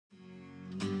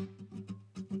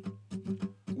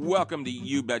Welcome to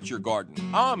You Bet Your Garden.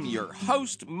 I'm your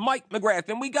host, Mike McGrath,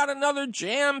 and we got another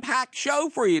jam-packed show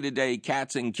for you today,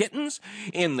 cats and kittens.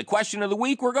 In the question of the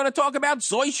week, we're going to talk about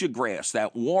zoysia grass,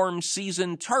 that warm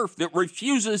season turf that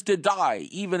refuses to die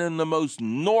even in the most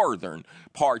northern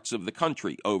parts of the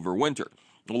country over winter.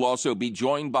 We'll also be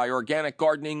joined by Organic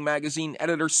Gardening Magazine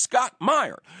editor Scott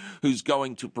Meyer, who's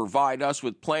going to provide us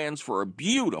with plans for a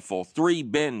beautiful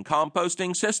 3-bin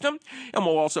composting system. And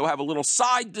we'll also have a little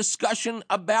side discussion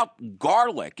about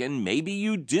garlic, and maybe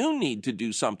you do need to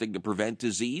do something to prevent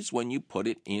disease when you put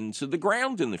it into the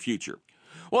ground in the future.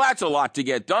 Well, that's a lot to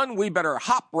get done. We better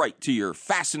hop right to your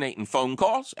fascinating phone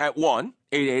calls at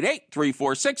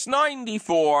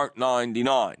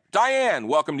 1-888-346-9499. Diane,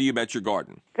 welcome to You Bet Your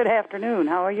Garden. Good afternoon.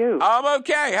 How are you? I'm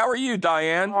okay. How are you,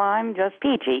 Diane? Oh, I'm just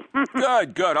peachy.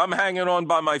 Good. I'm hanging on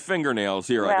by my fingernails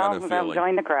here, I got a feeling.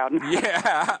 Join the crowd.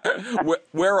 Yeah.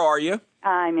 Where are you?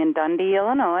 I'm in Dundee,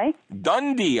 Illinois.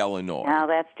 Dundee, Illinois. Now,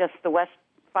 that's just the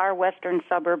far western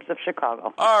suburbs of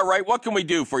Chicago. All right. What can we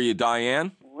do for you,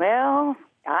 Diane? Well,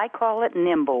 I call it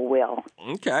Nimblewill.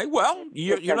 Okay. Well,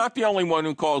 you're not the only one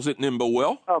who calls it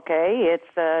Nimblewill. Okay.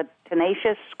 It's a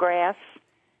tenacious grass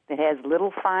that has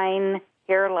little fine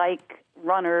hair-like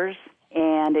runners,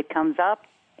 and it comes up,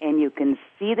 and you can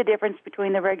see the difference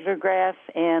between the regular grass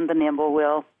and the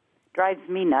Nimblewill. Drives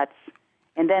me nuts.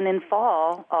 And then in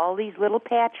fall, all these little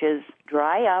patches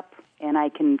dry up, and I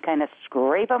can kind of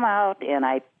scrape them out, and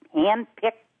I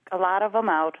hand-pick a lot of them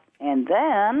out, and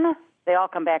then they all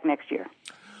come back next year.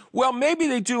 Well, maybe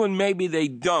they do and maybe they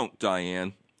don't,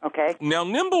 Diane. Okay. Now,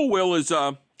 Nimblewill is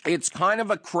it's kind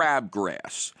of a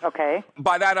crabgrass. Okay.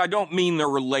 By that, I don't mean they're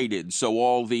related. So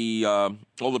all the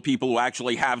people who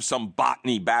actually have some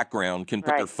botany background can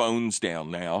put their phones down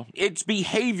now. Its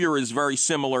behavior is very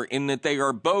similar in that they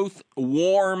are both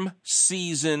warm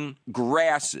season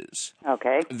grasses.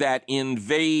 Okay. That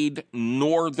invade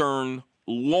northern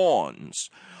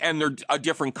lawns, and they're a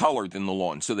different color than the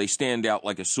lawn, so they stand out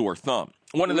like a sore thumb.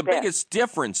 One of the biggest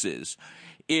differences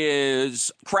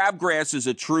is crabgrass is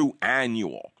a true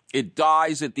annual. It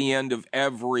dies at the end of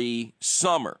every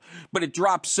summer, but it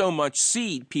drops so much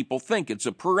seed, people think it's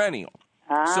a perennial.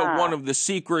 So one of the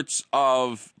secrets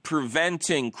of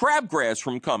preventing crabgrass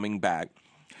from coming back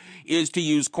is to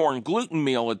use corn gluten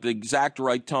meal at the exact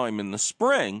right time in the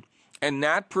spring, and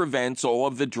that prevents all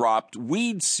of the dropped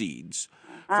weed seeds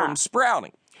from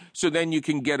sprouting. So then you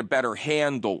can get a better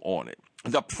handle on it.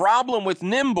 The problem with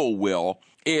Nimblewill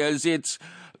is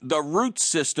the root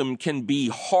system can be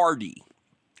hardy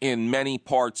in many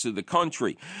parts of the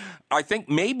country. I think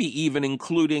maybe even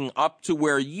including up to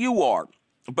where you are.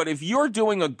 But if you're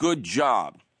doing a good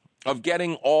job of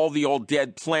getting all the old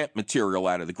dead plant material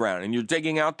out of the ground, and you're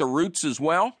digging out the roots as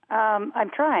well? I'm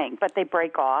trying, but they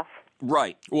break off.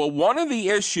 Right. Well, one of the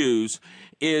issues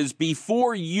is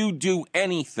before you do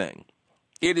anything,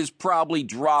 it is probably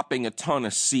dropping a ton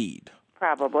of seed.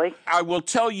 Probably. I will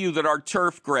tell you that our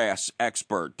turf grass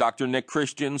expert, Dr. Nick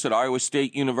Christians at Iowa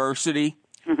State University,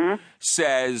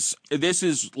 says this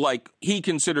is he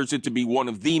considers it to be one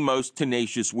of the most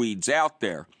tenacious weeds out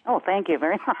there. Oh, thank you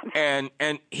very much. And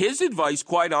his advice,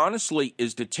 quite honestly,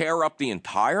 is to tear up the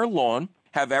entire lawn,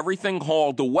 have everything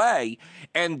hauled away,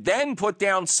 and then put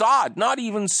down sod, not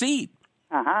even seed.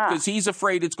 Because he's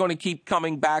afraid it's going to keep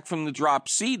coming back from the dropped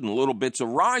seed and little bits of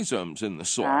rhizomes in the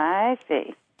soil. I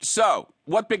see. So,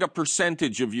 what big a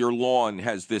percentage of your lawn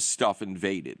has this stuff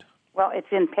invaded? Well, it's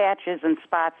in patches and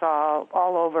spots all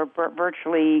over,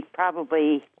 virtually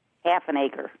probably half an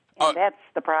acre. And that's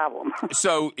the problem.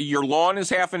 So, your lawn is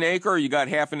half an acre, or you got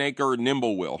half an acre of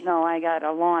Nimblewill? No, I got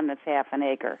a lawn that's half an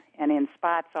acre, and in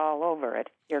spots all over it,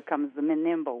 here comes the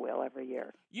Nimblewill every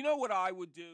year. You know what I would do?